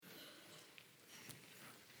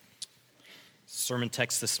Sermon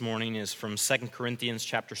text this morning is from 2 Corinthians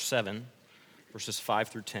chapter 7, verses 5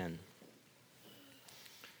 through 10.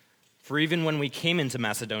 For even when we came into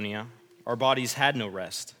Macedonia, our bodies had no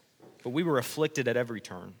rest, but we were afflicted at every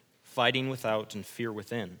turn, fighting without and fear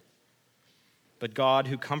within. But God,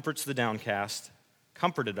 who comforts the downcast,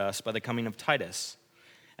 comforted us by the coming of Titus,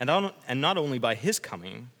 and not only by his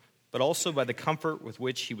coming, but also by the comfort with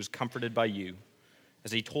which he was comforted by you,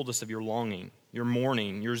 as he told us of your longing, your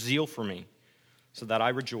mourning, your zeal for me, so that I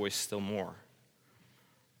rejoice still more.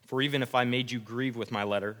 For even if I made you grieve with my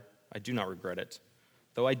letter, I do not regret it,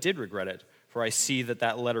 though I did regret it, for I see that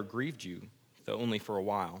that letter grieved you, though only for a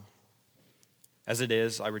while. As it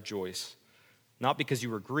is, I rejoice, not because you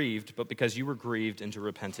were grieved, but because you were grieved into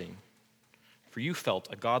repenting. For you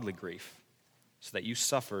felt a godly grief, so that you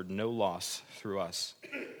suffered no loss through us.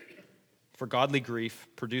 For godly grief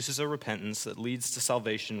produces a repentance that leads to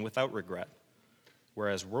salvation without regret,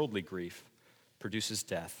 whereas worldly grief produces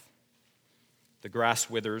death. The grass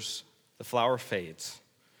withers, the flower fades,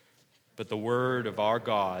 but the word of our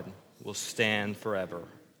God will stand forever.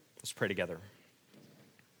 Let's pray together.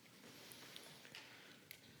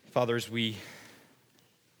 Father, as we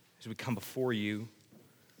come before you,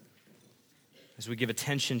 as we give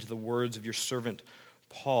attention to the words of your servant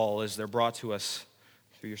Paul as they're brought to us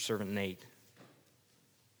through your servant Nate,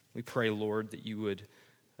 we pray, Lord, that you would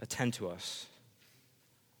attend to us.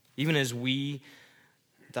 Even as we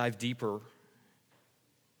dive deeper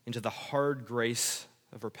into the hard grace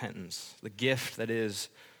of repentance, the gift that is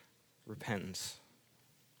repentance,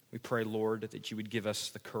 we pray, Lord, that you would give us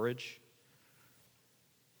the courage,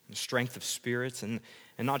 the strength of spirits, and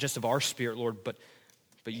not just of our spirit, Lord, but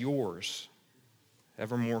yours,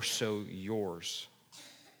 ever more so yours.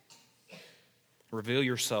 Reveal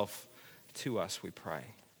yourself to us, we pray.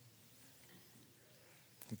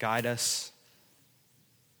 Guide us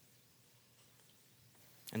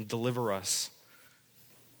and deliver us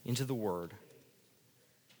into the word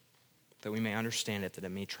that we may understand it, that it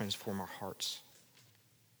may transform our hearts.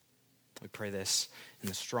 We pray this in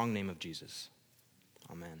the strong name of Jesus.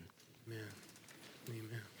 Amen. Amen.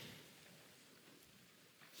 Amen.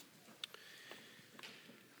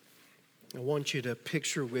 I want you to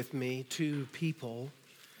picture with me two people.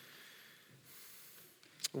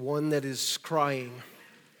 One that is crying,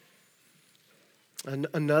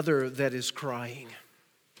 another that is crying.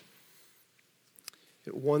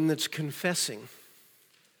 One that's confessing,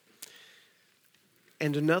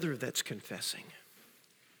 and another that's confessing.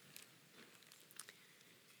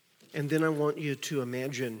 And then I want you to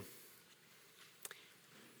imagine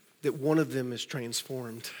that one of them is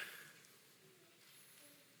transformed,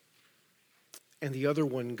 and the other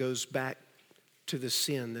one goes back to the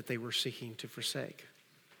sin that they were seeking to forsake.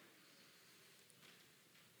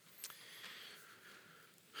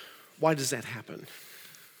 Why does that happen?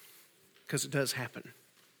 Because it does happen.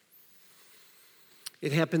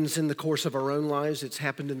 It happens in the course of our own lives. It's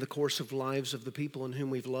happened in the course of lives of the people in whom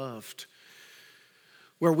we've loved,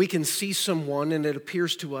 where we can see someone and it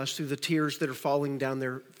appears to us through the tears that are falling down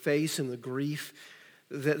their face and the grief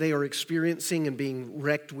that they are experiencing and being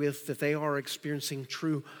wrecked with, that they are experiencing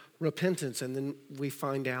true repentance. And then we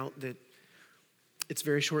find out that it's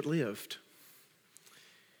very short-lived.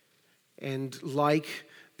 And like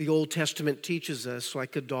the Old Testament teaches us,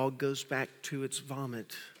 like a dog goes back to its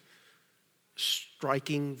vomit,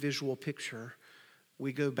 striking visual picture,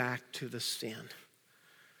 we go back to the sin.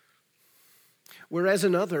 Whereas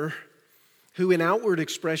another, who in outward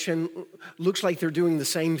expression looks like they're doing the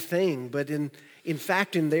same thing, but in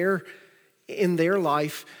fact in their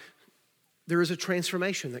life, there is a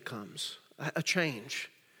transformation that comes, a change,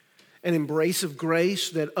 an embrace of grace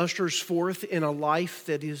that ushers forth in a life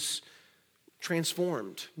that is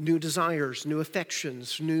transformed, new desires, new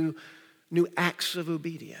affections, new acts of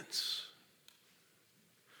obedience.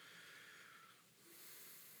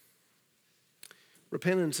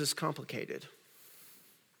 Repentance is complicated.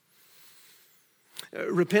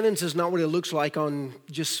 Repentance is not what it looks like on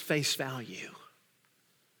just face value.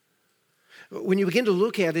 When you begin to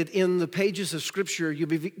look at it in the pages of Scripture, you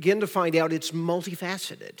begin to find out it's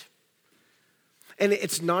multifaceted. And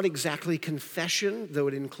it's not exactly confession, though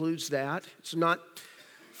it includes that. It's not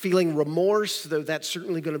feeling remorse, though that's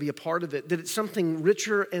certainly going to be a part of it. That it's something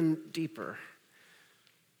richer and deeper.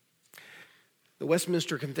 The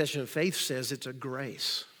Westminster Confession of Faith says it's a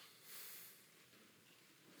grace.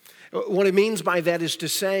 What it means by that is to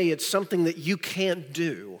say it's something that you can't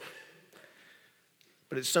do,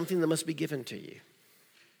 but it's something that must be given to you.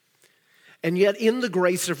 And yet in the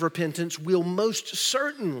grace of repentance will most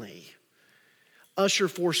certainly usher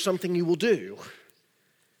forth something you will do.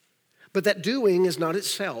 But that doing is not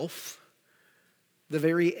itself the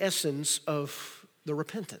very essence of the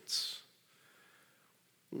repentance.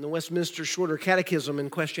 In the Westminster Shorter Catechism in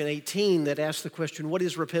question 18 that asks the question, what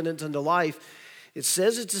is repentance unto life? It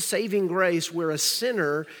says it's a saving grace where a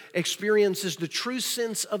sinner experiences the true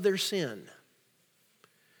sense of their sin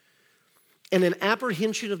and an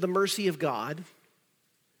apprehension of the mercy of God,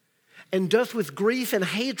 and doth with grief and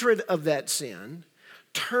hatred of that sin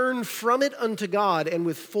turn from it unto God, and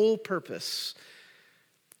with full purpose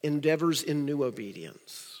endeavors in new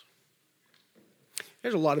obedience.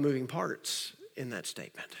 There's a lot of moving parts in that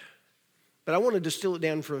statement, but I want to distill it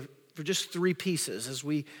down for just 3 pieces as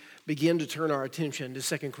we begin to turn our attention to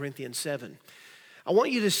 2 Corinthians 7. I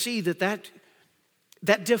want you to see that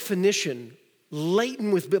definition,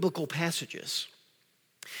 laden with biblical passages,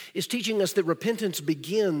 is teaching us that repentance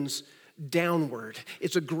begins downward.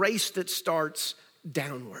 It's a grace that starts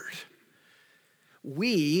downward.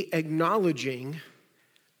 We acknowledging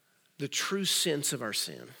the true sense of our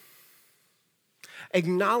sin,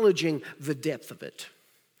 acknowledging the depth of it,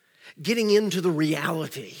 getting into the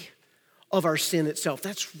reality of our sin itself.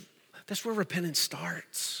 That's where repentance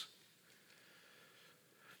starts.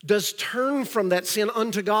 Does turn from that sin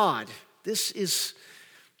unto God. This is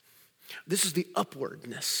the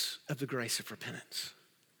upwardness of the grace of repentance.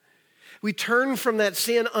 We turn from that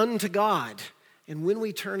sin unto God. And when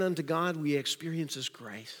we turn unto God, we experience His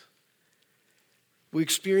grace. We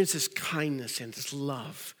experience His kindness and His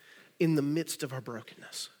love in the midst of our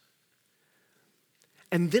brokenness.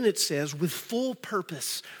 And then it says, with full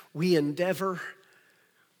purpose, we endeavor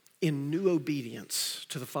in new obedience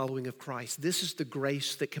to the following of Christ. This is the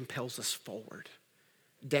grace that compels us forward.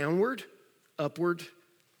 Downward, upward,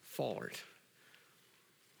 forward.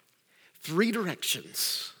 3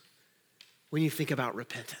 directions when you think about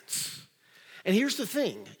repentance. And here's the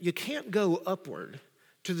thing, you can't go upward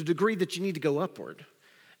to the degree that you need to go upward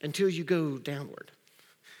until you go downward.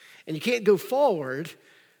 And you can't go forward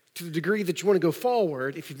to the degree that you want to go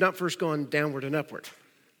forward if you've not first gone downward and upward.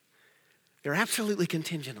 They're absolutely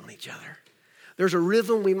contingent on each other. There's a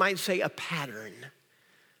rhythm, we might say a pattern,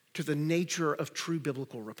 to the nature of true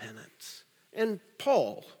biblical repentance. And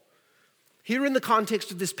Paul, here in the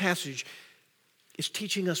context of this passage, is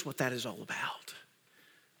teaching us what that is all about.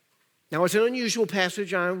 Now, it's an unusual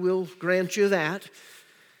passage, I will grant you that.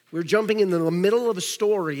 We're jumping into the middle of a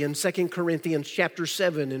story in 2 Corinthians chapter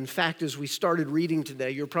 7. In fact, as we started reading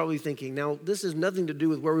today, you're probably thinking, now, this has nothing to do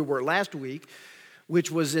with where we were last week,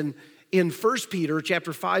 which was in 1 Peter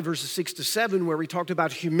chapter 5, verses 6 to 7, where we talked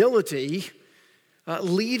about humility,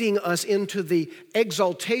 leading us into the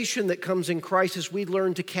exaltation that comes in Christ as we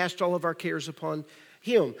learn to cast all of our cares upon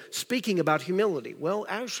Him. Speaking about humility. Well,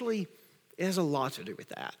 actually, it has a lot to do with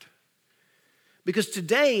that. Because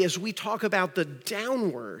today, as we talk about the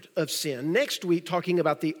downward of sin, next week talking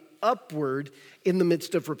about the upward in the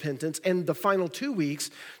midst of repentance, and the final 2 weeks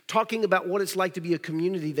talking about what it's like to be a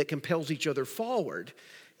community that compels each other forward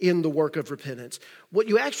in the work of repentance. What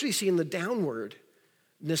you actually see in the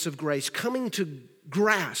downwardness of grace, coming to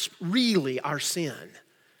grasp really our sin,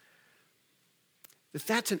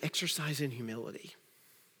 that's an exercise in humility.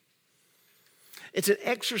 It's an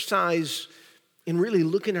exercise in really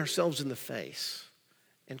looking ourselves in the face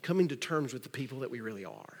and coming to terms with the people that we really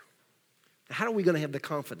are. How are we going to have the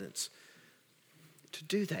confidence to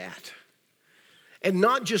do that? And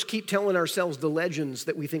not just keep telling ourselves the legends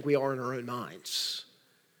that we think we are in our own minds.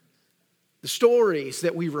 The stories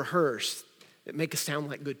that we rehearse that make us sound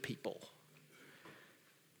like good people.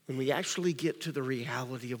 When we actually get to the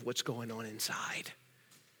reality of what's going on inside.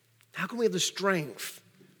 How can we have the strength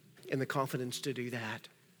and the confidence to do that?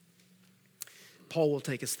 Paul will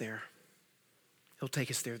take us there. He'll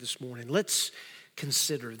take us there this morning. Let's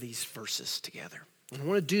consider these verses together. And I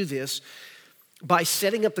want to do this by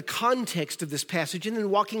setting up the context of this passage and then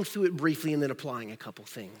walking through it briefly and then applying a couple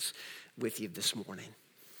things with you this morning.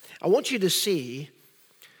 I want you to see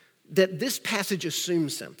that this passage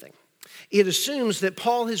assumes something. It assumes that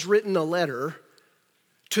Paul has written a letter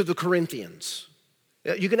to the Corinthians.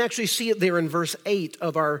 You can actually see it there in verse 8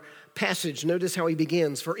 of our passage. Notice how he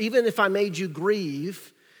begins. For even if I made you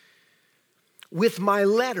grieve with my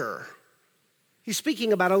letter. He's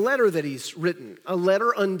speaking about a letter that he's written. A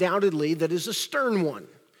letter undoubtedly that is a stern one.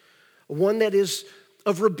 One that is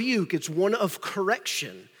of rebuke. It's one of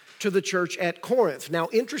correction to the church at Corinth. Now,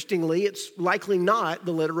 interestingly, it's likely not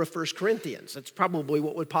the letter of 1 Corinthians. That's probably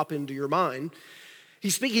what would pop into your mind.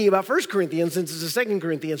 He's speaking about 1 Corinthians since it's a 2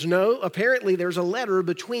 Corinthians. No, apparently there's a letter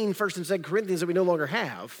between 1 and 2 Corinthians that we no longer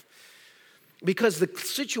have. Because the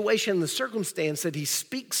situation, the circumstance that he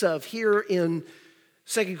speaks of here in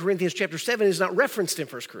 2 Corinthians chapter 7 is not referenced in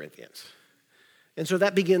 1 Corinthians. And so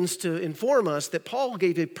that begins to inform us that Paul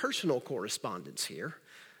gave a personal correspondence here,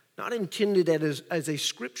 not intended as a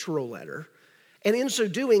scriptural letter. And in so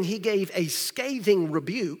doing, he gave a scathing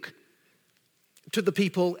rebuke to the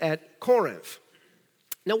people at Corinth.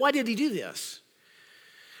 Now, why did he do this?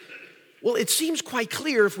 Well, it seems quite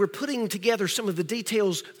clear if we're putting together some of the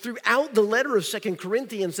details throughout the letter of 2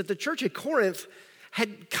 Corinthians that the church at Corinth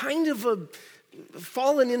had kind of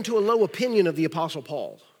fallen into a low opinion of the Apostle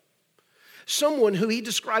Paul. Someone who he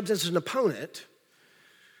describes as an opponent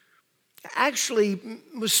actually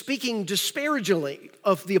was speaking disparagingly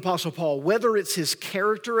of the Apostle Paul, whether it's his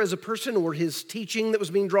character as a person or his teaching that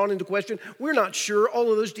was being drawn into question. We're not sure.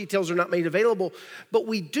 All of those details are not made available. But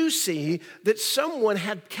we do see that someone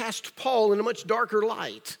had cast Paul in a much darker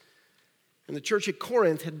light. And the church at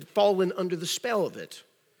Corinth had fallen under the spell of it.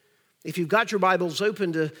 If you've got your Bibles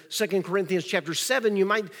open to 2 Corinthians chapter 7, you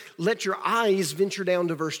might let your eyes venture down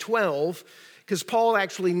to verse 12, because Paul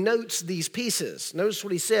actually notes these pieces. Notice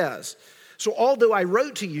what he says. So although I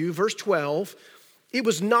wrote to you, verse 12, it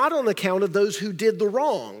was not on account of those who did the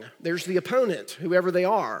wrong. There's the opponent, whoever they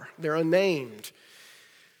are. They're unnamed.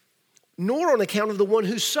 Nor on account of the one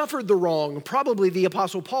who suffered the wrong, probably the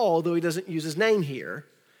Apostle Paul, though he doesn't use his name here.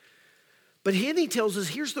 But here he tells us,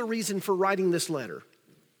 here's the reason for writing this letter.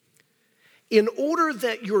 In order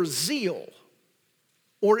that your zeal,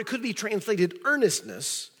 or it could be translated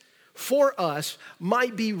earnestness, for us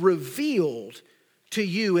might be revealed to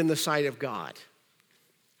you in the sight of God.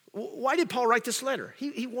 Why did Paul write this letter?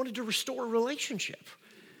 He wanted to restore a relationship.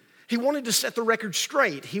 He wanted to set the record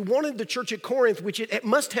straight. He wanted the church at Corinth, which it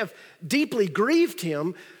must have deeply grieved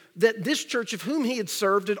him, that this church of whom he had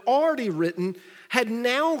served, had already written, had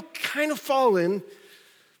now kind of fallen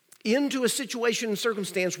into a situation and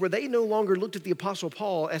circumstance where they no longer looked at the Apostle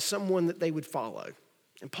Paul as someone that they would follow.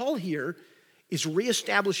 And Paul here is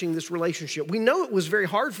reestablishing this relationship. We know it was very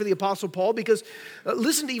hard for the Apostle Paul because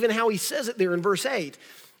listen to even how he says it there in verse 8.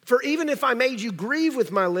 For even if I made you grieve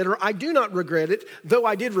with my letter, I do not regret it, though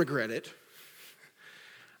I did regret it.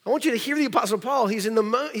 I want you to hear the Apostle Paul. He's in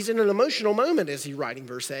an emotional moment as he's writing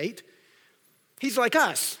verse 8. He's like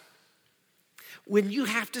us. When you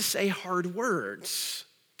have to say hard words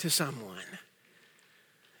to someone,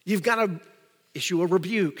 you've got to issue a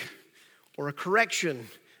rebuke or a correction.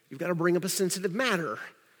 You've got to bring up a sensitive matter.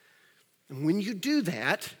 And when you do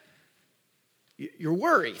that, you're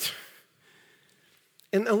worried.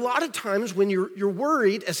 And a lot of times when you're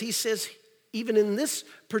worried, as he says, even in this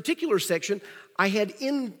particular section, I had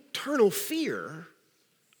internal fear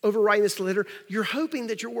over writing this letter. You're hoping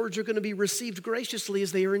that your words are going to be received graciously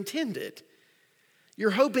as they are intended.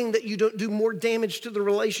 You're hoping that you don't do more damage to the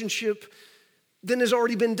relationship than has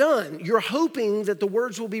already been done. You're hoping that the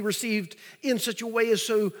words will be received in such a way as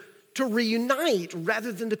so to reunite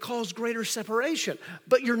rather than to cause greater separation.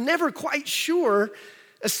 But you're never quite sure,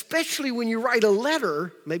 especially when you write a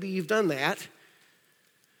letter, maybe you've done that,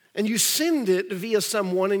 and you send it via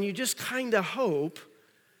someone and you just kind of hope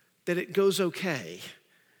that it goes okay.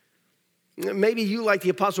 Maybe you, like the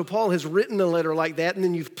Apostle Paul, has written a letter like that and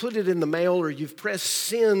then you've put it in the mail or you've pressed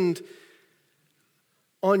send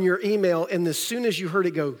on your email, and as soon as you heard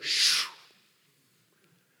it go, shh,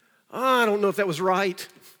 I don't know if that was right.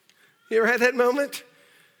 You ever had that moment?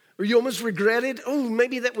 Or you almost regretted,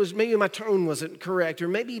 maybe my tone wasn't correct, or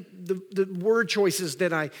maybe the word choices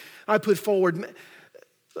that I put forward.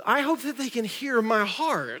 I hope that they can hear my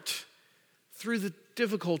heart through the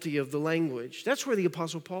difficulty of the language. That's where the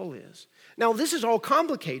Apostle Paul is. Now, this is all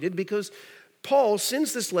complicated because Paul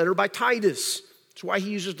sends this letter by Titus. That's why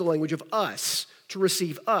he uses the language of us, to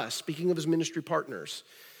receive us, speaking of his ministry partners.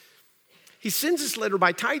 He sends this letter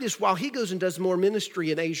by Titus while he goes and does more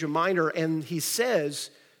ministry in Asia Minor, and he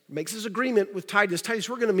makes his agreement with Titus. Titus,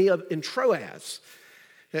 we're going to meet up in Troas,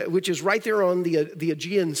 which is right there on the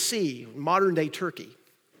Aegean Sea, modern-day Turkey.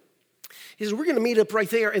 He says, we're going to meet up right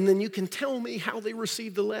there, and then you can tell me how they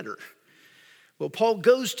received the letter. Well, Paul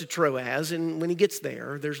goes to Troas, and when he gets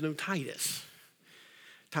there, there's no Titus.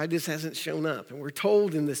 Titus hasn't shown up. And we're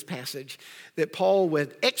told in this passage that Paul,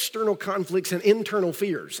 with external conflicts and internal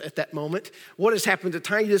fears at that moment, what has happened to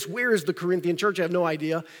Titus? Where is the Corinthian church? I have no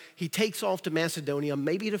idea. He takes off to Macedonia,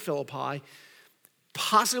 maybe to Philippi,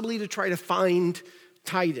 possibly to try to find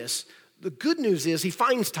Titus. The good news is he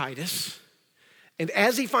finds Titus. And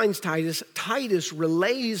as he finds Titus, Titus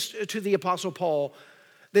relays to the Apostle Paul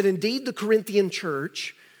that indeed the Corinthian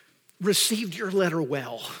church received your letter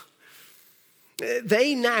well.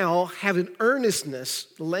 They now have an earnestness,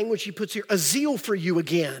 the language he puts here, a zeal for you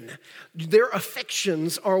again. Their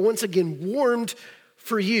affections are once again warmed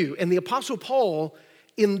for you. And the Apostle Paul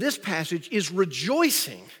in this passage is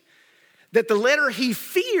rejoicing that the letter he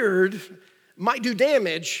feared might do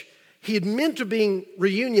damage, he had meant to being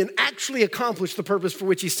reunion actually accomplished the purpose for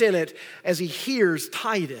which he sent it, as he hears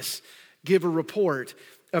Titus give a report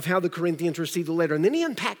of how the Corinthians received the letter. And then he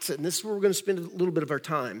unpacks it, and this is where we're going to spend a little bit of our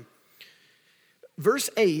time. Verse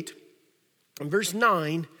 8 and verse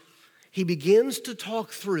 9, he begins to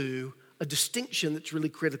talk through a distinction that's really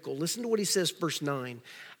critical. Listen to what he says, verse 9.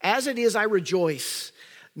 As it is, I rejoice,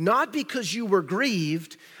 not because you were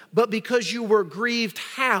grieved, but because you were grieved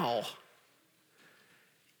how?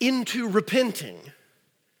 Into repenting.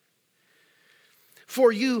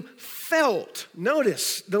 For you felt,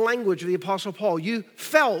 notice the language of the Apostle Paul, you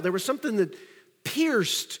felt, there was something that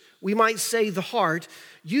pierced, we might say, the heart.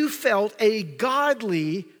 You felt a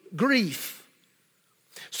godly grief,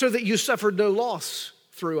 so that you suffered no loss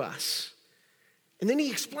through us. And then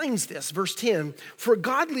he explains this, verse 10, for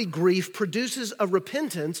godly grief produces a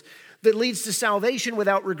repentance that leads to salvation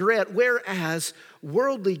without regret, whereas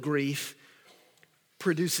worldly grief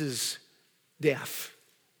produces death.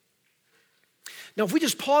 Now, if we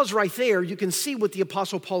just pause right there, you can see what the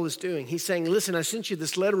Apostle Paul is doing. He's saying, listen, I sent you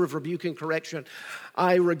this letter of rebuke and correction.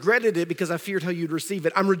 I regretted it because I feared how you'd receive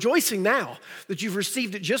it. I'm rejoicing now that you've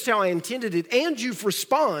received it just how I intended it, and you've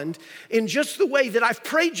responded in just the way that I've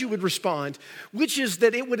prayed you would respond, which is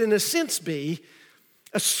that it would, in a sense, be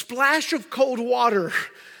a splash of cold water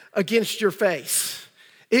against your face.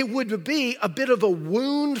 It would be a bit of a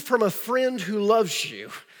wound from a friend who loves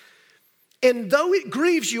you. And though it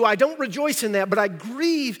grieves you, I don't rejoice in that, but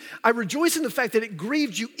I rejoice in the fact that it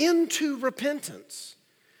grieved you into repentance.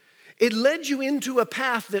 It led you into a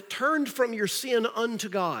path that turned from your sin unto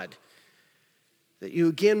God, that you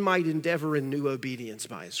again might endeavor in new obedience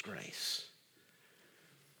by His grace.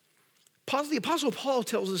 The Apostle Paul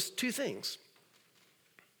tells us two things.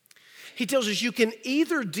 He tells us you can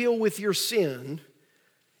either deal with your sin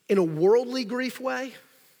in a worldly grief way,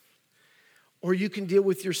 or you can deal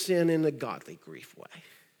with your sin in a godly grief way.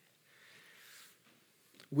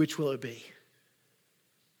 Which will it be?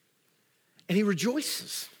 And he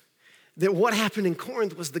rejoices that what happened in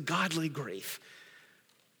Corinth was the godly grief.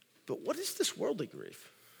 But what is this worldly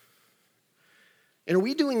grief? And are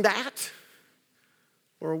we doing that?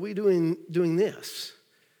 Or are we doing this?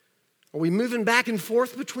 Are we moving back and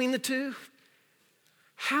forth between the two?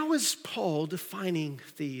 How is Paul defining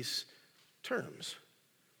these terms?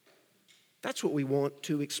 That's what we want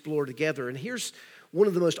to explore together. And here's one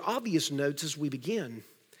of the most obvious notes as we begin.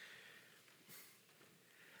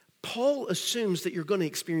 Paul assumes that you're going to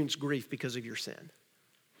experience grief because of your sin.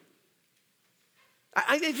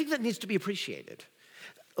 I think that needs to be appreciated.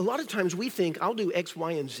 A lot of times we think, I'll do X,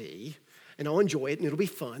 Y, and Z, and I'll enjoy it, and it'll be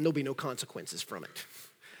fun. There'll be no consequences from it.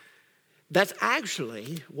 That's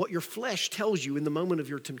actually what your flesh tells you in the moment of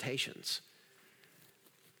your temptations.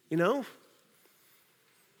 You know?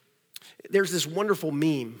 There's this wonderful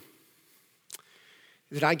meme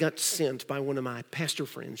that I got sent by one of my pastor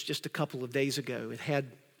friends just a couple of days ago. It had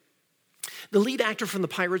the lead actor from the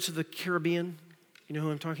Pirates of the Caribbean. You know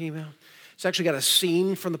who I'm talking about? It's actually got a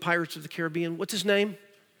scene from the Pirates of the Caribbean. What's his name?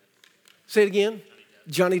 Say it again.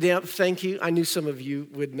 Johnny Depp. Thank you. I knew some of you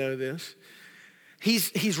would know this.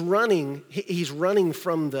 He's running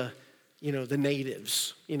from the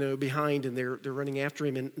natives, behind, and they're running after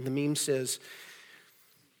him. And the meme says,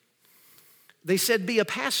 they said, be a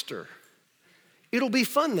pastor. It'll be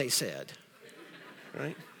fun, they said.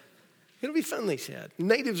 Right? It'll be fun, they said.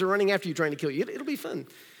 Natives are running after you, trying to kill you. It'll be fun.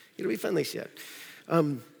 It'll be fun, they said.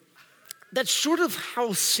 That's sort of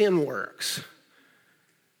how sin works.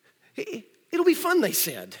 It'll be fun, they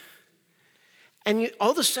said. And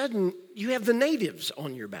all of a sudden, you have the natives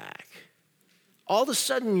on your back. All of a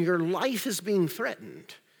sudden, your life is being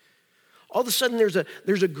threatened. All of a sudden,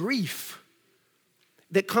 there's a grief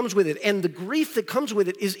that comes with it. And the grief that comes with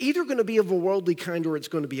it is either going to be of a worldly kind or it's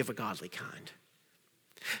going to be of a godly kind.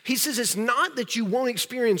 He says it's not that you won't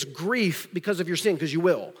experience grief because of your sin, because you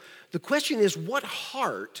will. The question is, what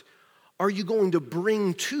heart are you going to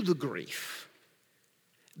bring to the grief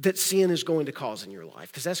that sin is going to cause in your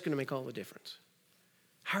life? Because that's going to make all the difference.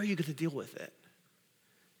 How are you going to deal with it?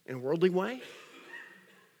 In a worldly way?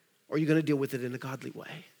 Or are you going to deal with it in a godly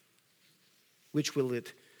way? Which will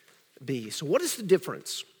it be? So what is the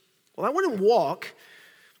difference? Well, I want to walk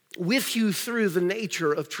with you through the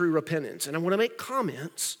nature of true repentance. And I want to make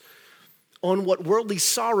comments on what worldly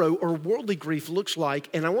sorrow or worldly grief looks like.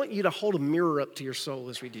 And I want you to hold a mirror up to your soul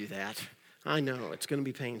as we do that. I know it's going to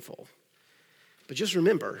be painful. But just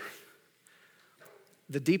remember,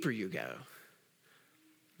 the deeper you go,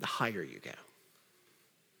 the higher you go.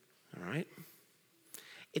 All right?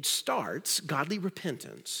 Godly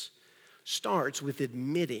repentance starts with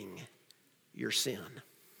admitting your sin.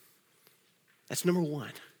 That's number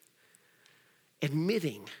one.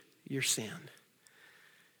 Admitting your sin.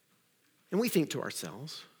 And we think to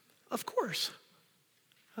ourselves, of course.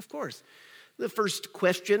 Of course. The first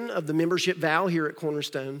question of the membership vow here at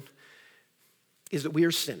Cornerstone is that we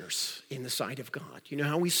are sinners in the sight of God. You know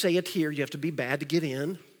how we say it here? You have to be bad to get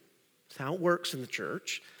in. That's how it works in the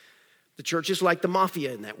church. The church is like the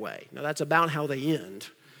mafia in that way. Now, that's about how they end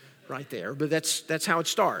right there, but that's how it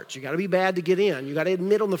starts. You got to be bad to get in. You got to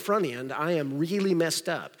admit on the front end, I am really messed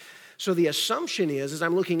up. So the assumption is, as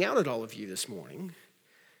I'm looking out at all of you this morning,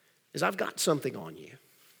 is I've got something on you.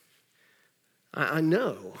 I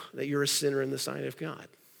know that you're a sinner in the sight of God.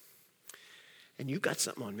 And you've got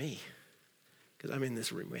something on me because I'm in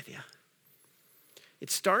this room with you. It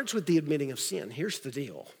starts with the admitting of sin. Here's the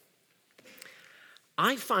deal.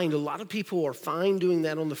 I find a lot of people are fine doing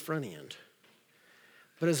that on the front end.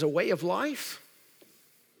 But as a way of life,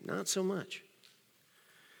 not so much.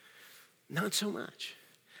 Not so much.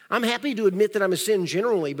 I'm happy to admit that I'm a sin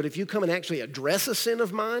generally, but if you come and actually address a sin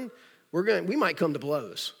of mine, we might come to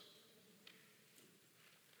blows.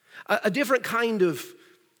 A different kind of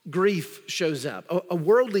grief shows up, a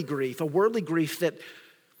worldly grief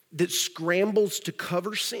that scrambles to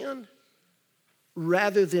cover sin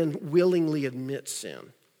rather than willingly admit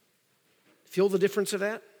sin. Feel the difference of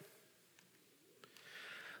that?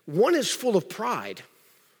 One is full of pride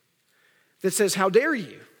that says, how dare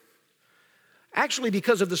you? Actually,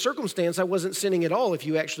 because of the circumstance, I wasn't sinning at all if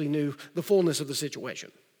you actually knew the fullness of the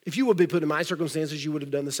situation. If you would be put in my circumstances, you would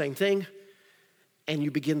have done the same thing. And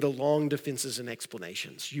you begin the long defenses and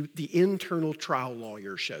explanations. The internal trial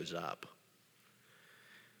lawyer shows up.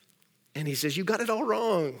 And he says, you got it all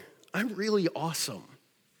wrong. I'm really awesome.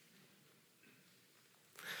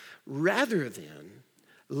 Rather than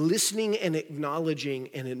listening and acknowledging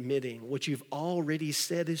and admitting what you've already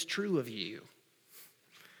said is true of you.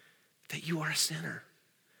 That you are a sinner.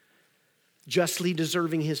 Justly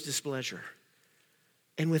deserving his displeasure.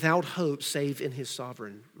 And without hope save in his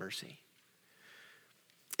sovereign mercy.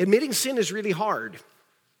 Admitting sin is really hard.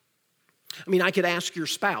 I mean, I could ask your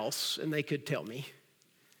spouse and they could tell me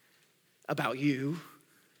about you.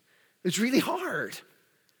 It's really hard.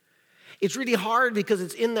 It's really hard because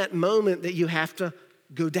it's in that moment that you have to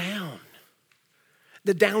go down.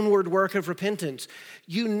 The downward work of repentance.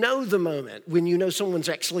 You know the moment when you know someone's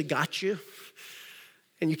actually got you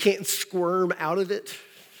and you can't squirm out of it.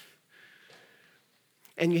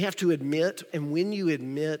 And you have to admit, and when you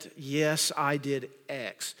admit, yes, I did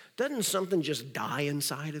X, doesn't something just die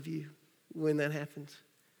inside of you when that happens?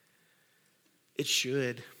 It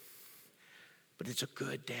should, but it's a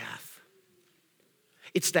good death.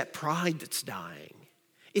 It's that pride that's dying.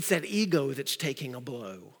 It's that ego that's taking a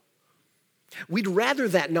blow. We'd rather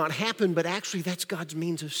that not happen, but actually that's God's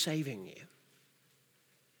means of saving you.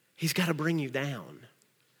 He's got to bring you down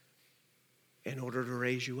in order to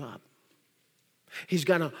raise you up. He's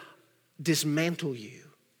going to dismantle you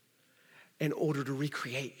in order to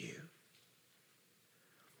recreate you.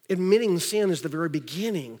 Admitting sin is the very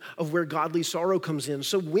beginning of where godly sorrow comes in.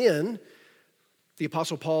 So when the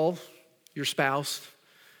Apostle Paul, your spouse,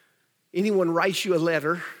 anyone writes you a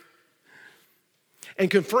letter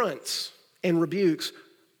and confronts and rebukes,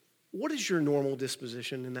 what is your normal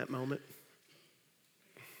disposition in that moment?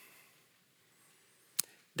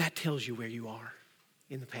 That tells you where you are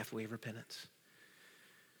in the pathway of repentance.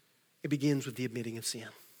 It begins with the admitting of sin.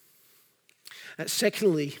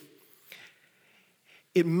 Secondly,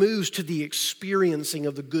 it moves to the experiencing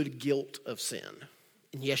of the good guilt of sin.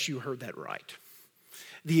 And yes, you heard that right.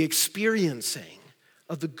 The experiencing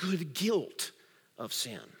of the good guilt of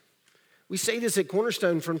sin. We say this at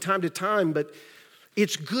Cornerstone from time to time, but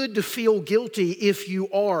it's good to feel guilty if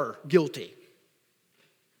you are guilty.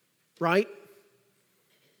 Right?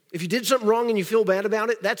 If you did something wrong and you feel bad about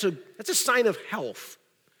it, that's a sign of health.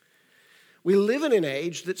 We live in an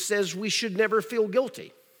age that says we should never feel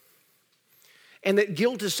guilty. And that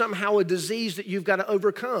guilt is somehow a disease that you've got to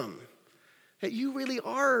overcome. That you really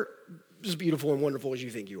are as beautiful and wonderful as you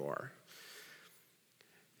think you are.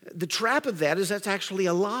 The trap of that is that's actually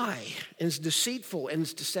a lie. And it's deceitful and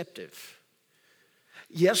it's deceptive.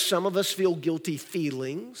 Yes, some of us feel guilty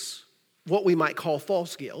feelings, what we might call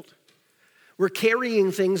false guilt. We're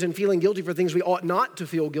carrying things and feeling guilty for things we ought not to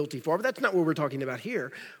feel guilty for, but that's not what we're talking about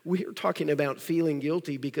here. We're talking about feeling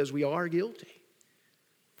guilty because we are guilty.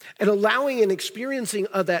 And allowing and experiencing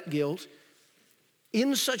of that guilt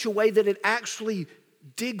in such a way that it actually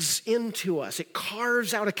digs into us. It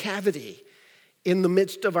carves out a cavity in the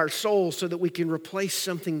midst of our soul so that we can replace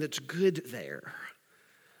something that's good there.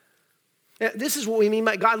 Now, this is what we mean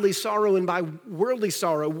by godly sorrow and by worldly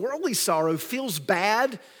sorrow. Worldly sorrow feels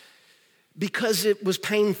bad because it was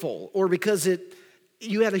painful or because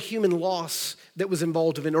you had a human loss that was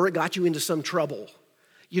involved in it, or it got you into some trouble.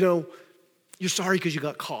 You know, you're sorry because you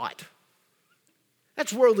got caught.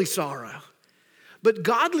 That's worldly sorrow. But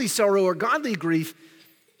godly sorrow or godly grief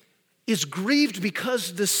is grieved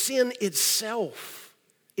because the sin itself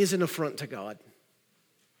is an affront to God.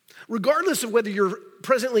 Regardless of whether you're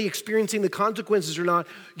presently experiencing the consequences or not,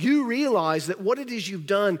 you realize that what it is you've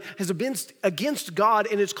done has been against God,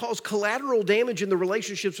 and it's caused collateral damage in the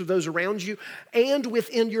relationships of those around you and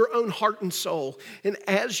within your own heart and soul. And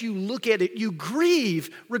as you look at it, you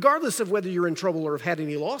grieve regardless of whether you're in trouble or have had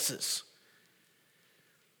any losses,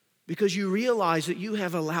 because you realize that you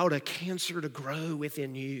have allowed a cancer to grow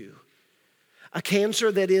within you. A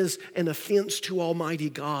cancer that is an offense to Almighty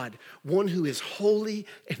God, one who is holy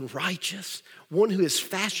and righteous, one who has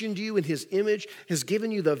fashioned you in his image, has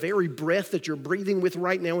given you the very breath that you're breathing with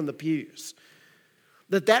right now in the pews.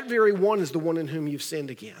 That very one is the one in whom you've sinned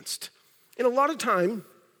against. And a lot of time,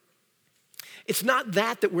 it's not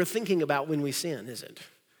that we're thinking about when we sin, is it?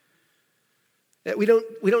 That we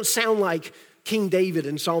don't sound like King David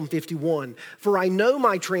in Psalm 51, "For I know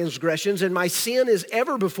my transgressions, and my sin is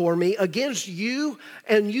ever before me. Against you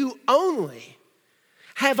and you only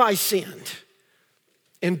have I sinned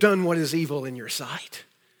and done what is evil in your sight."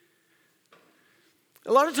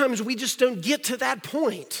 A lot of times we just don't get to that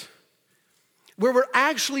point where we're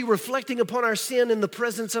actually reflecting upon our sin in the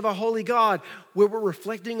presence of a holy God, where we're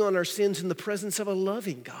reflecting on our sins in the presence of a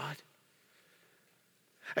loving God.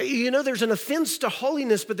 You know, there's an offense to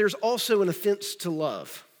holiness, but there's also an offense to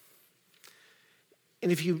love. And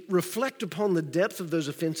if you reflect upon the depth of those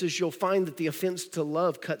offenses, you'll find that the offense to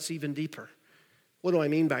love cuts even deeper. What do I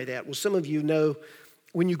mean by that? Well, some of you know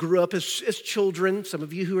when you grew up as children, some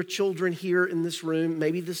of you who are children here in this room,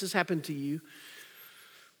 maybe this has happened to you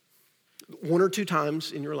one or two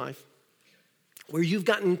times in your life, where you've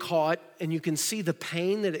gotten caught and you can see the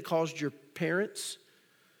pain that it caused your parents,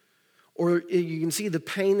 or you can see the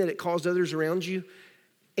pain that it caused others around you,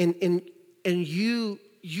 and you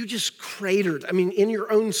just cratered. I mean, in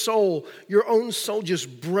your own soul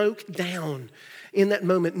just broke down in that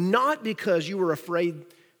moment, not because you were afraid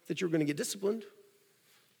that you were going to get disciplined,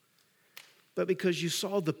 but because you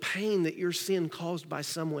saw the pain that your sin caused by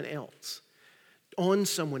someone else, on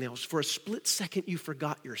someone else. For a split second, you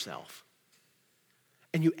forgot yourself,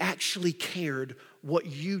 and you actually cared what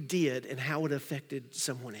you did and how it affected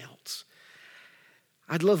someone else.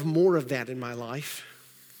 I'd love more of that in my life,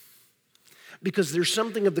 because there's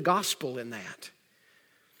something of the gospel in that.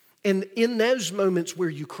 And in those moments where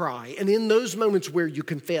you cry, and in those moments where you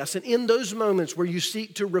confess, and in those moments where you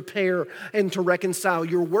seek to repair and to reconcile,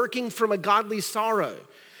 you're working from a godly sorrow,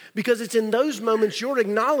 because it's in those moments you're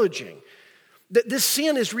acknowledging that this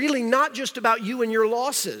sin is really not just about you and your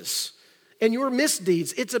losses and your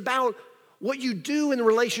misdeeds. It's about what you do in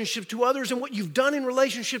relationship to others and what you've done in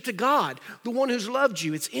relationship to God, the one who's loved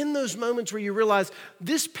you. It's in those moments where you realize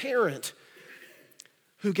this parent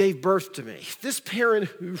who gave birth to me, this parent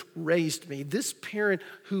who raised me, this parent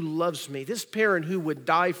who loves me, this parent who would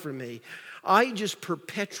die for me, I just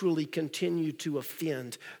perpetually continue to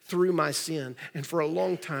offend through my sin. And for a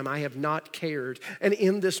long time, I have not cared. And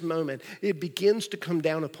in this moment, it begins to come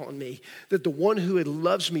down upon me that the one who had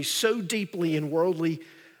loves me so deeply in worldly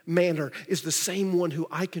manner is the same one who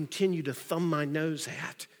I continue to thumb my nose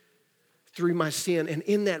at through my sin. And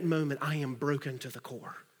in that moment, I am broken to the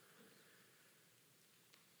core.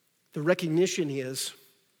 The recognition is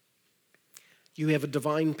you have a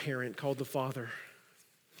divine parent called the Father,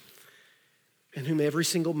 in whom every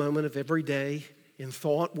single moment of every day, in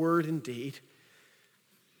thought, word, and deed,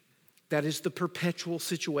 that is the perpetual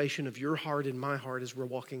situation of your heart and my heart as we're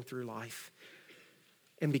walking through life,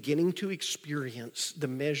 and beginning to experience the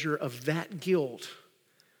measure of that guilt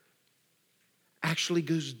actually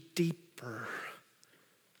goes deeper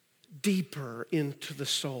into the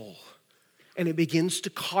soul. And it begins to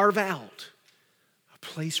carve out a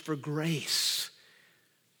place for grace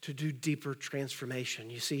to do deeper transformation.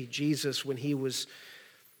 You see, Jesus, when he was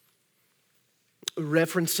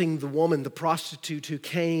referencing the woman, the prostitute who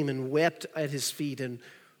came and wept at his feet and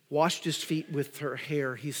washed his feet with her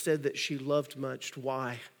hair, he said that she loved much.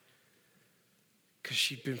 Why? Because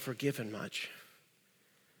she'd been forgiven much.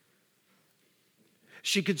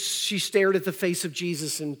 She stared at the face of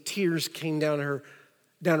Jesus and tears came down her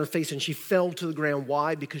face, and she fell to the ground.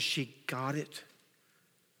 Why? Because she got it.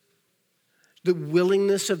 The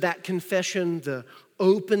willingness of that confession, the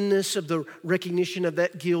openness of the recognition of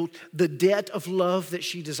that guilt, the debt of love that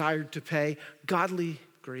she desired to pay, godly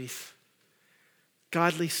grief.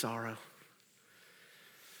 Godly sorrow.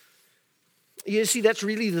 You see, that's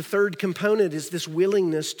really the third component, is this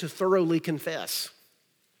willingness to thoroughly confess.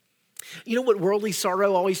 You know what worldly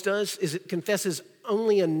sorrow always does? Is it confesses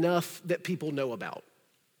only enough that people know about.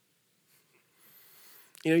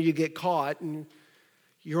 You know, you get caught and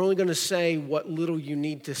you're only going to say what little you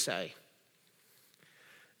need to say.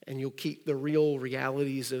 And you'll keep the real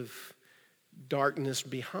realities of darkness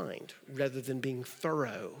behind rather than being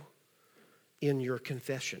thorough in your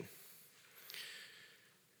confession.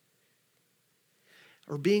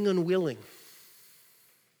 Or being unwilling,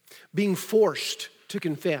 being forced to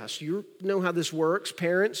confess. You know how this works.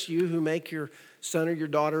 Parents, you who make your son or your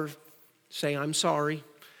daughter say, I'm sorry,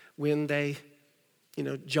 when they,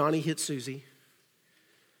 Johnny hit Susie.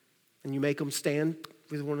 And you make them stand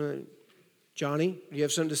with one another. Johnny, you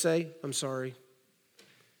have something to say? I'm sorry.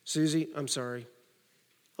 Susie, I'm sorry.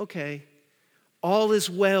 Okay. All is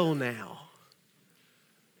well now.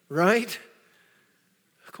 Right?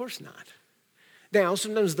 Of course not. Now,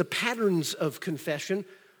 sometimes the patterns of confession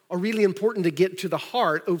are really important to get to the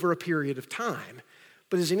heart over a period of time.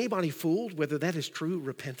 But is anybody fooled whether that is true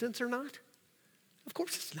repentance or not? Of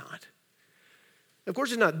course it's not. Of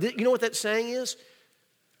course it's not. You know what that saying is?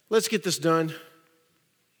 Let's get this done.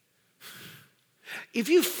 If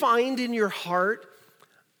you find in your heart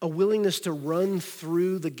a willingness to run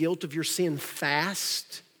through the guilt of your sin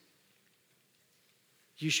fast,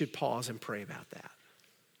 you should pause and pray about that.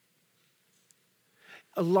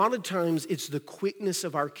 A lot of times it's the quickness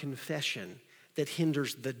of our confession that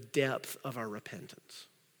hinders the depth of our repentance.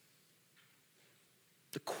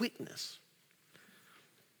 The quickness,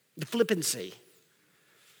 the flippancy.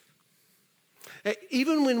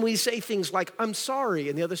 Even when we say things like, I'm sorry,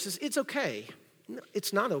 and the other says, it's okay. No,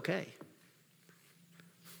 it's not okay.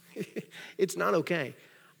 It's not okay.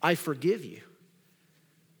 I forgive you.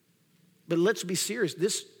 But let's be serious.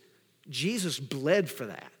 Jesus bled for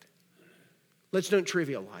that. Let's don't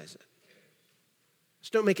trivialize it. Let's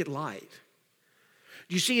don't make it light.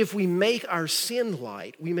 You see, if we make our sin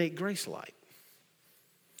light, we make grace light.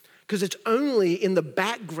 Because it's only in the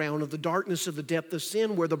background of the darkness of the depth of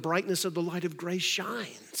sin where the brightness of the light of grace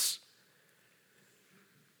shines.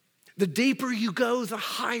 The deeper you go, the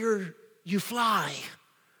higher you fly.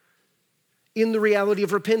 In the reality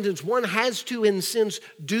of repentance, one has to, in sense,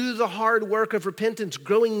 do the hard work of repentance,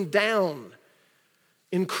 going down,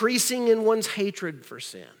 increasing in one's hatred for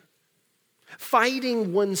sin,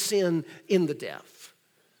 fighting one's sin in the depth,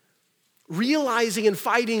 realizing and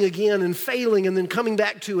fighting again and failing and then coming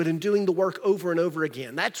back to it and doing the work over and over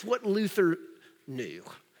again. That's what Luther knew.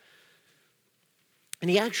 And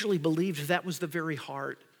he actually believed that was the very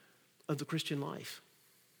heart of the Christian life.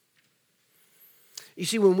 You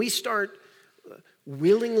see, when we start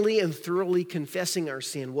willingly and thoroughly confessing our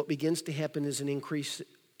sin, what begins to happen is an increase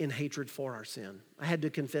in hatred for our sin. I had to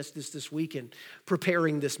confess this week in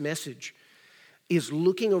preparing this message, is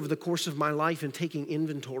looking over the course of my life and taking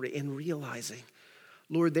inventory and realizing,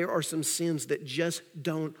 Lord, there are some sins that just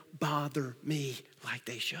don't bother me like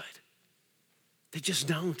they should. They just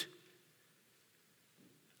don't.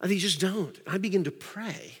 They just don't. I begin to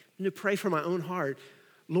pray for my own heart.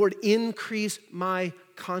 Lord, increase my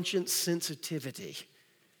conscience sensitivity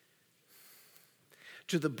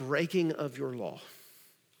to the breaking of your law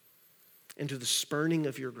and to the spurning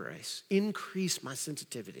of your grace. Increase my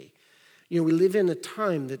sensitivity. You know, we live in a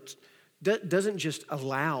time that doesn't just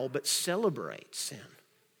allow, but celebrate sin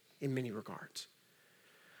in many regards.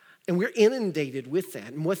 And we're inundated with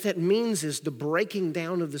that. And what that means is the breaking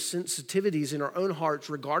down of the sensitivities in our own hearts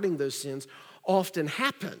regarding those sins often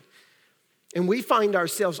happen. And we find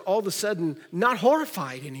ourselves all of a sudden not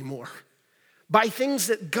horrified anymore by things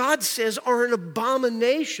that God says are an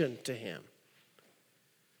abomination to him.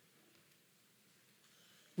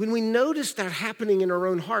 When we notice that happening in our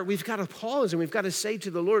own heart, we've got to pause and we've got to say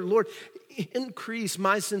to the Lord, Lord, increase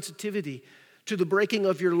my sensitivity to the breaking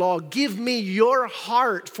of your law. Give me your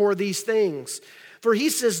heart for these things. For he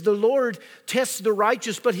says the Lord tests the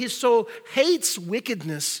righteous, but his soul hates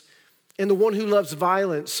wickedness and the one who loves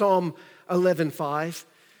violence. Psalm 11:5.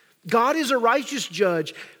 God is a righteous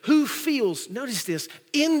judge who feels, notice this,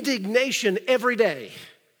 indignation every day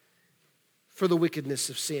for the wickedness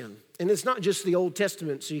of sin. And it's not just the Old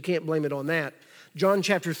Testament, so you can't blame it on that. John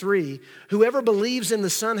chapter 3, whoever believes in the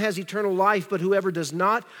Son has eternal life, but whoever does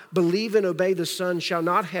not believe and obey the Son shall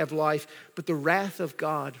not have life, but the wrath of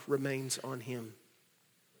God remains on him.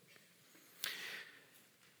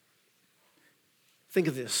 Think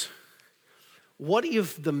of this. What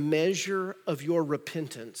if the measure of your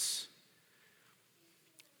repentance,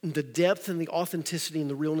 the depth and the authenticity and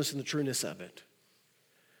the realness and the trueness of it,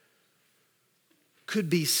 could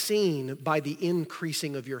be seen by the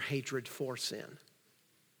increasing of your hatred for sin?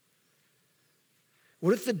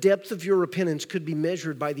 What if the depth of your repentance could be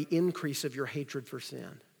measured by the increase of your hatred for sin?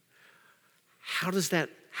 How's that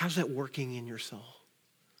working in your soul?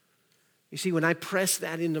 You see, when I press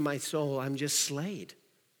that into my soul, I'm just slayed.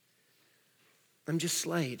 I'm just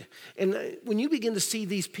slayed. And when you begin to see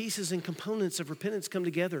these pieces and components of repentance come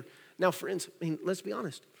together, now friends, let's be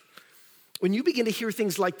honest. When you begin to hear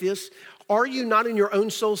things like this, are you not in your own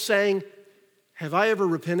soul saying, have I ever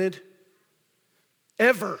repented?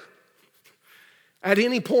 Ever? At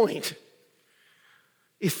any point?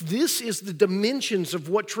 If this is the dimensions of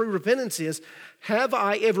what true repentance is, have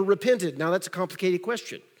I ever repented? Now that's a complicated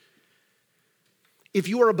question. If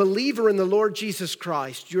you are a believer in the Lord Jesus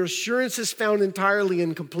Christ, your assurance is found entirely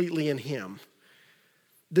and completely in Him.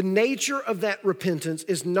 The nature of that repentance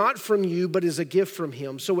is not from you, but is a gift from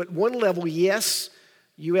Him. So at one level, yes,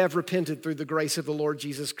 you have repented through the grace of the Lord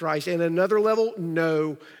Jesus Christ. And at another level,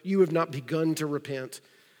 no, you have not begun to repent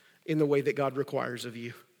in the way that God requires of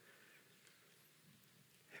you.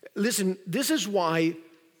 Listen, this is why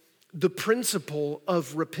the principle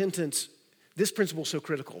of repentance, this principle is so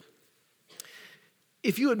critical.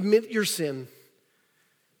 If you admit your sin,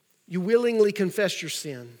 you willingly confess your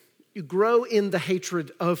sin, you grow in the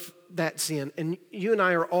hatred of that sin, and you and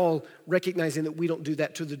I are all recognizing that we don't do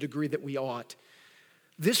that to the degree that we ought.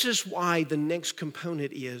 This is why the next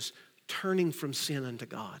component is turning from sin unto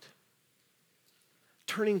God.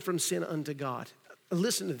 Turning from sin unto God.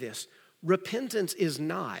 Listen to this. Repentance is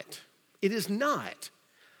not, it is not,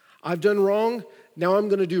 I've done wrong, now I'm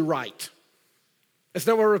going to do right. That's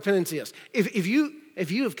not what repentance is. If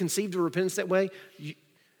you have conceived of repentance that way,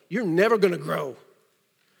 you're never going to grow.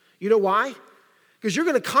 You know why? Because you're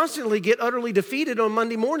going to constantly get utterly defeated on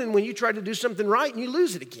Monday morning when you try to do something right and you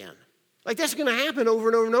lose it again. Like that's going to happen over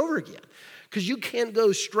and over and over again. Because you can't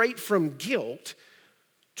go straight from guilt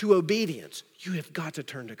to obedience. You have got to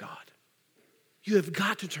turn to God. You have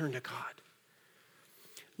got to turn to God.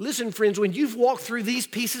 Listen, friends, when you've walked through these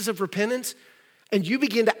pieces of repentance and you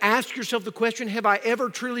begin to ask yourself the question, have I ever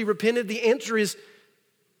truly repented? The answer is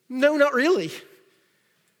no, not really.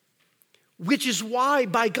 Which is why,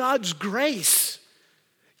 by God's grace,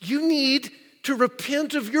 you need to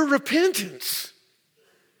repent of your repentance.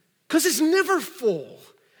 Because it's never full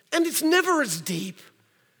and it's never as deep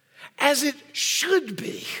as it should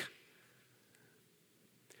be.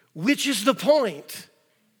 Which is the point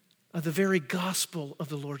of the very gospel of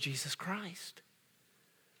the Lord Jesus Christ.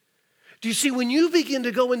 Do you see, when you begin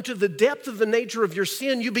to go into the depth of the nature of your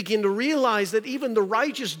sin, you begin to realize that even the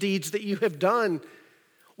righteous deeds that you have done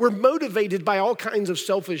were motivated by all kinds of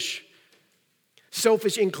selfish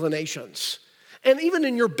inclinations. And even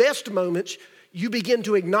in your best moments, you begin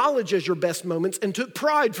to acknowledge as your best moments and took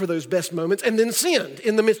pride for those best moments and then sinned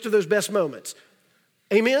in the midst of those best moments.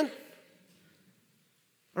 Amen?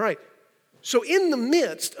 All right. So in the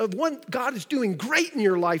midst of what God is doing great in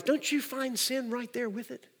your life, don't you find sin right there with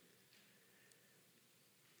it?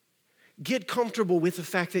 Get comfortable with the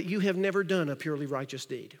fact that you have never done a purely righteous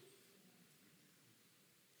deed.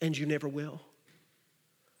 And you never will.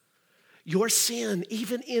 Your sin,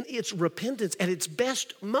 even in its repentance at its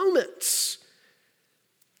best moments,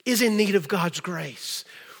 is in need of God's grace.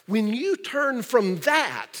 When you turn from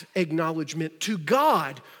that acknowledgement to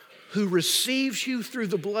God, who receives you through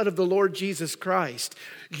the blood of the Lord Jesus Christ,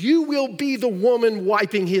 you will be the woman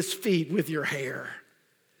wiping His feet with your hair.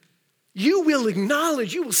 You will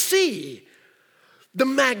acknowledge, you will see the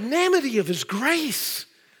magnanimity of His grace.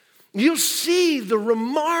 You'll see the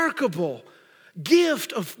remarkable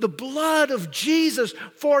gift of the blood of Jesus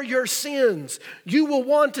for your sins. You will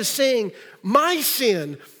want to sing, my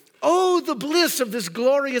sin, oh, the bliss of this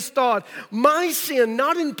glorious thought. My sin,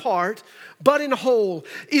 not in part, but in whole,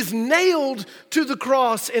 is nailed to the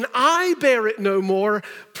cross, and I bear it no more.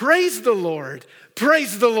 Praise the Lord.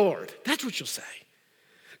 Praise the Lord. That's what you'll say.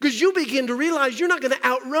 Because you begin to realize you're not going to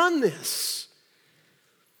outrun this.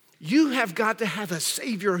 You have got to have a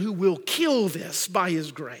Savior who will kill this by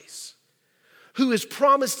His grace, who has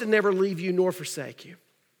promised to never leave you nor forsake you.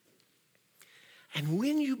 And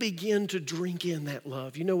when you begin to drink in that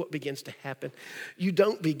love, you know what begins to happen? You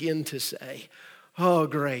don't begin to say, oh,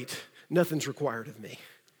 great, nothing's required of me.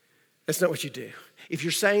 That's not what you do. If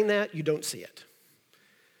you're saying that, you don't see it.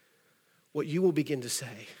 What you will begin to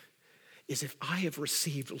say is, if I have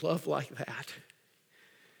received love like that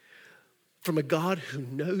from a God who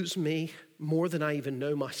knows me more than I even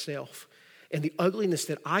know myself, and the ugliness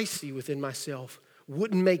that I see within myself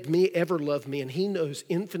wouldn't make me ever love me, and He knows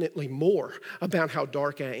infinitely more about how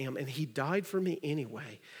dark I am, and He died for me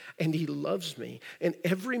anyway, and He loves me, and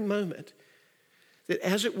every moment that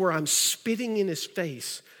as it were, I'm spitting in his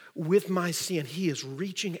face with my sin. He is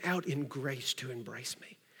reaching out in grace to embrace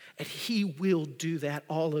me. And he will do that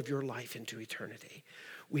all of your life into eternity.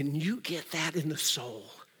 When you get that in the soul,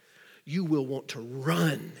 you will want to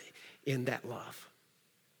run in that love.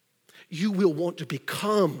 You will want to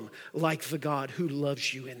become like the God who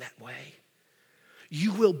loves you in that way.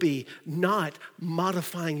 You will be not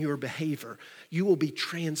modifying your behavior. You will be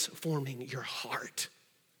transforming your heart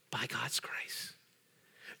by God's grace.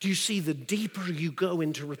 Do you see, the deeper you go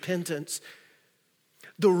into repentance,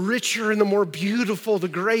 the richer and the more beautiful the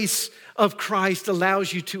grace of Christ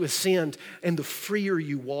allows you to ascend, and the freer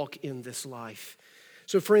you walk in this life.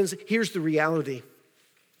 So friends, here's the reality.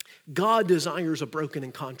 God desires a broken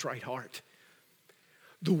and contrite heart.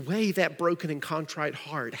 The way that broken and contrite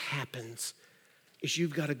heart happens is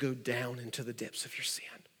you've got to go down into the depths of your sin.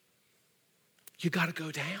 You got to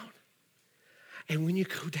go down. And when you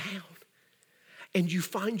go down and you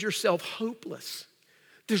find yourself hopeless,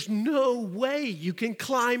 there's no way you can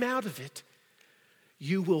climb out of it.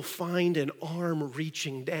 You will find an arm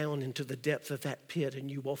reaching down into the depth of that pit, and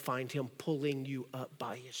you will find him pulling you up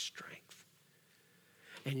by his strength.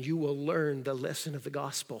 And you will learn the lesson of the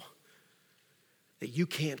gospel that you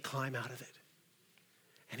can't climb out of it.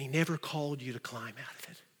 And he never called you to climb out of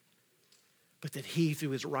it, but that he,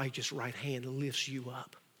 through his righteous right hand, lifts you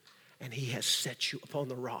up, and he has set you upon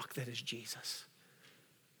the rock that is Jesus.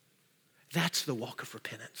 That's the walk of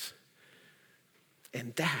repentance.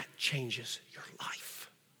 And that changes your life.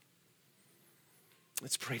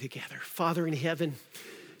 Let's pray together. Father in heaven,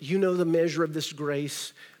 you know the measure of this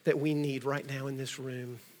grace that we need right now in this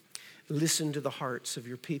room. Listen to the hearts of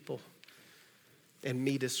your people and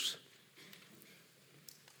meet us.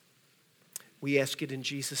 We ask it in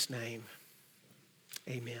Jesus' name.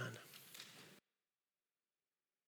 Amen.